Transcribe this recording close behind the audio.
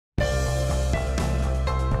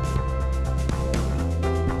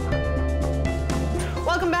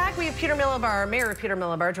Peter Milobar, Mayor Peter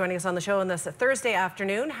Milobar, joining us on the show on this Thursday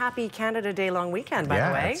afternoon. Happy Canada Day long weekend, by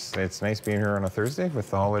the way. It's nice being here on a Thursday with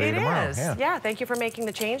the holiday tomorrow. It is. Yeah, thank you for making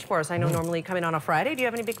the change for us. I know normally you come in on a Friday. Do you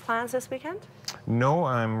have any big plans this weekend? No,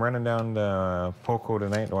 I'm running down to Poco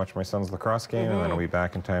tonight to watch my son's lacrosse game, and then I'll be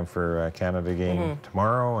back in time for Canada game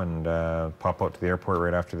tomorrow, and pop out to the airport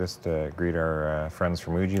right after this to greet our friends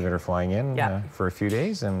from Uji that are flying in for a few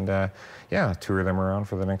days, and tour them around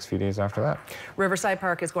for the next few days after that. Riverside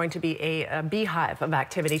Park is going to be a beehive of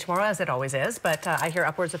activity tomorrow, as it always is, but I hear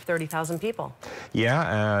upwards of 30,000 people.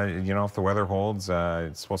 Yeah, you know, if the weather holds,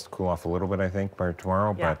 it's supposed to cool off a little bit, I think, by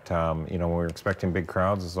tomorrow, but, you know, we're expecting big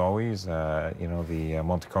crowds as always. You know, the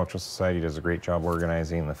Multicultural Society does a great job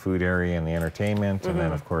organizing the food area and the entertainment, and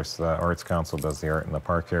then, of course, the Arts Council does the art in the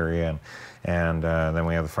park area, and then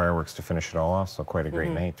we have the fireworks to finish it all off, so quite a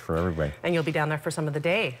great night for everybody. And you'll be down there for some of the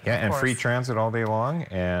day. Yeah, and free transit all day long,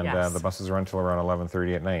 and the buses run till around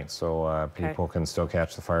 11:30 at night, so people can still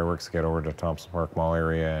catch the fireworks, get over to Thompson Park Mall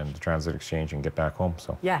area and the Transit Exchange and get back home.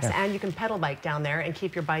 So and you can pedal bike down there and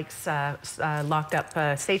keep your bikes locked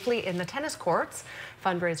up safely in the tennis courts.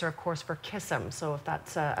 Fundraiser, of course, for Kiss 'Em. So if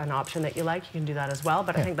that's an option that you like, you can do that as well.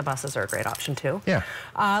 But I think the buses are a great option too.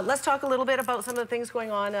 Let's talk a little bit about some of the things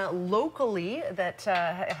going on locally that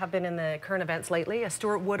have been in the current events lately.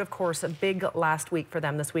 Stuart Wood, of course, a big last week for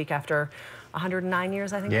them this week after 109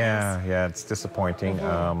 years, I think. Yeah, it's disappointing.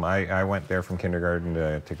 I went there from kindergarten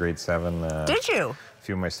to grade 7. Did you? A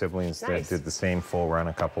few of my siblings did the same full run.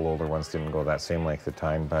 A couple older ones didn't go that same length of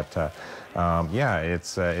time, but yeah,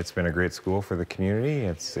 it's been a great school for the community.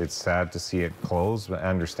 It's sad to see it close, but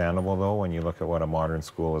understandable though when you look at what a modern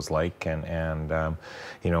school is like, and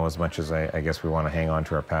you know, as much as I guess we want to hang on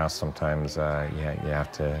to our past, sometimes you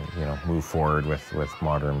have to move forward with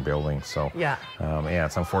modern buildings. So yeah,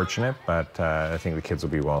 it's unfortunate, but I think the kids will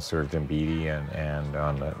be well served in Beatty and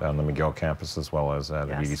on the McGill campus, as well as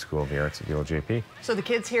the Beatty School of the Arts at the OJP. So the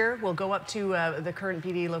kids here will go up to the current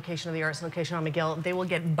Beatty location of the Arts location on McGill. They will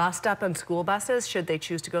get bussed up on school buses should they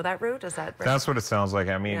choose to go that route. Is that right? That's what it sounds like.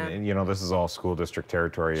 I mean, you know, this is all school district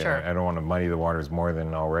territory. I don't want to muddy the waters more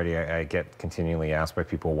than already. I get continually asked by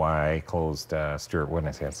people why I closed Stuart Wood, and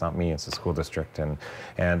I say it's not me, it's the school district, and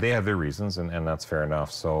they have their reasons, and that's fair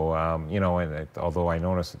enough. So you know, although I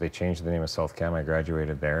noticed that they changed the name of South Cam, I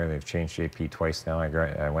graduated there. They've changed JP twice now.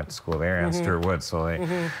 I went to school there and Stuart Wood, so they,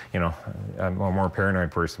 you know, I'm a more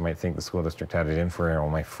paranoid person might think the school district had it in for all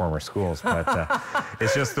my former schools, but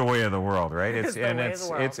it's just the way of the world, right?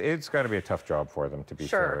 It's got to be a tough job for them, to be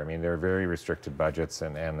fair. I mean, they're very restricted budgets,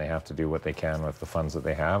 and they have to do what they can with the funds that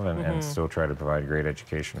they have, and still try to provide great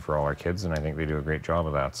education for all our kids, and I think they do a great job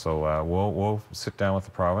of that. So we'll sit down with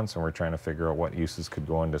the province, and we're trying to figure out what uses could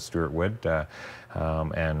go into Stuart Wood,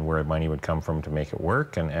 and where money would come from to make it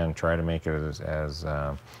work, and try to make it as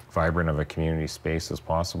vibrant of a community space as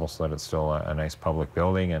possible, so that it's still a nice public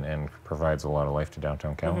building and provides a lot of life to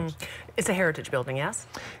downtown Kamloops. It's a heritage building, yes?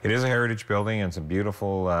 It is a heritage building, and it's a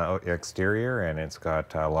beautiful exterior, and it's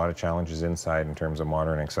got a lot of challenges inside in terms of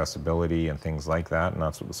modern accessibility and things like that, and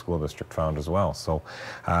that's what the school district found as well. So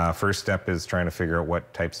first step is trying to figure out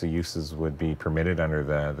what types of uses would be permitted under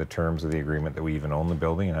the terms of the agreement that we even own the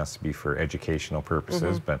building. It has to be for educational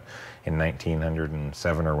purposes, but in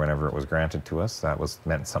 1907 or whenever it was granted to us, that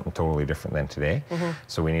meant something totally different than today.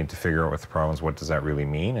 So we need to figure out with the province, what does that really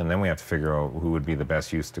mean, and then we have to figure out who would be the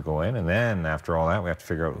best use to go in, and then after all that we have to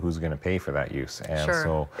figure out who's going to pay for that use. And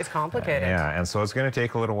so it's complicated. Yeah, and so it's going to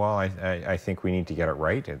take a little while. I think we need to get it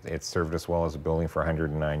right. It's served us well as a building for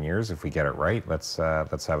 109 years. If we get it right, let's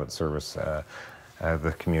have it service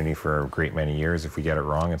the community for a great many years. If we get it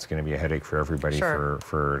wrong, it's going to be a headache for everybody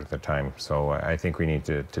for the time. So I think we need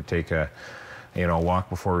to take a walk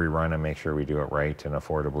before we run and make sure we do it right and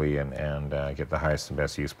affordably, and get the highest and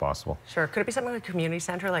best use possible. Sure. Could it be something like a community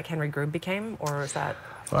center like Henry Grube became, or is that?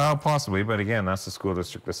 Well, possibly, but again, that's the school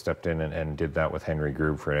district that stepped in and did that with Henry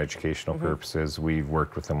Grube for educational purposes. We've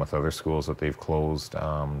worked with them with other schools that they've closed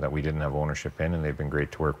that we didn't have ownership in, and they've been great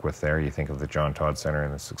to work with there. You think of the John Todd Center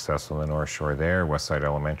and the success of the North Shore there. Westside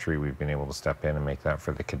Elementary, we've been able to step in and make that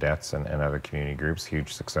for the cadets and other community groups.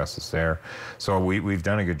 Huge successes there. So we've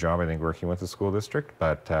done a good job, I think, working with the school district,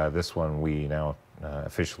 but this one we now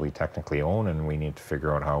officially technically own, and we need to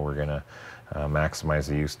figure out how we're going to maximize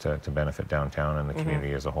the use to benefit downtown and the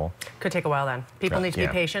community as a whole. Could take a while then. People need to be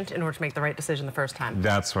patient in order to make the right decision the first time.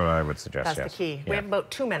 That's what I would suggest. That's the key. We have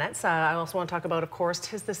about 2 minutes. I also want to talk about, of course,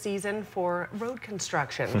 'tis the season for road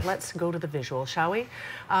construction. Let's go to the visual, shall we?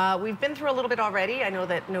 We've been through a little bit already. I know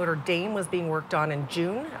that Notre Dame was being worked on in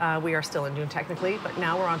June. We are still in June technically, but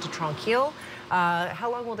now we're on to Tranquille. How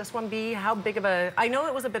long will this one be? How big of a... I know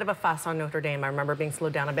it was a bit of a fuss on Notre Dame. I remember being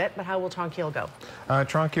slowed down a bit, but how will Tranquille go?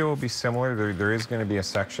 Tranquille will be similar. There is going to be a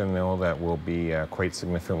section, though, that will be quite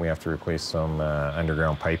significant. We have to replace some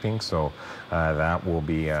underground piping, so that will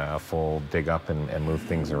be a full dig up and move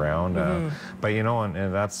things around. But, you know,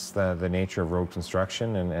 and that's the nature of road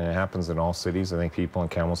construction, and it happens in all cities. I think people in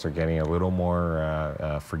Kamloops are getting a little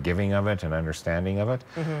more forgiving of it and understanding of it.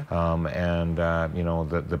 You know,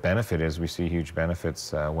 the benefit is we see huge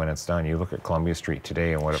benefits when it's done. You look at Columbia Street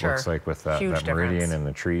today and what it looks like with that meridian and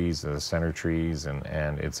the trees, the center trees,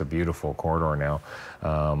 and it's a beautiful corridor now.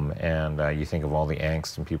 You think of all the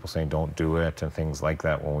angst and people saying don't do it and things like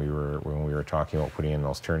that when we were talking about putting in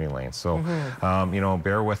those turning lanes. So you know,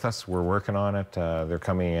 bear with us. We're working on it. They're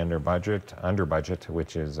coming under budget,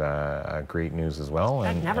 which is great news as well.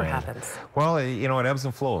 That never happens. Well, you know, it ebbs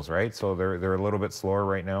and flows, right? So they're a little bit slower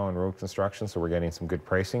right now in road construction. So we're getting some good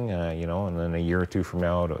pricing, you know, and then a year or two from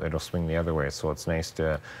now it'll swing the other way. So it's nice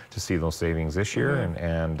to see those savings this year,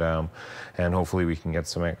 and hopefully we can get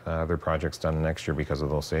some other projects done next year because of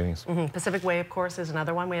those savings. Pacific Way, of course, is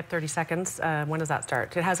another one. We have 30 seconds. When does that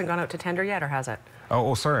start? It hasn't gone out to tender yet, or has it?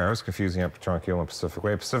 Oh, sorry, I was confusing up Tranquille and Pacific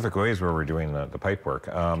Way. Pacific Way is where we're doing the pipe work.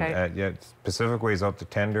 Yeah, Pacific Way is out to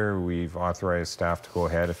tender. We've authorized staff to go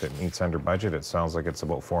ahead if it meets under budget. It sounds like it's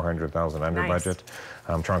about 400,000 under budget.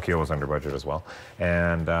 Tranquille is under budget as well.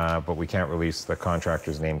 But we can't release the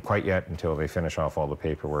contractor's name quite yet until they finish off all the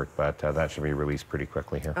paperwork, but that should be released pretty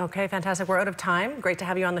quickly here. Okay, fantastic. We're out of time. Great to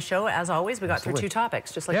have you on the show. As always, we got through 2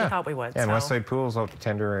 topics, just like we thought we would. And Westside Pool's out to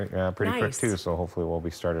tender pretty quick too, so hopefully we'll be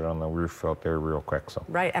started on the roof out there real quick. So.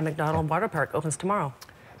 Right, and McDonald Water Park opens tomorrow.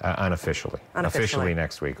 Unofficially. Officially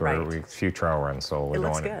next week, or a few trial runs. So we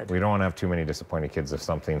don't want to have too many disappointed kids if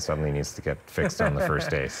something suddenly needs to get fixed on the first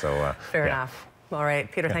day. So fair enough. All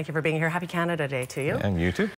right, Peter, thank you for being here. Happy Canada Day to you. And you too.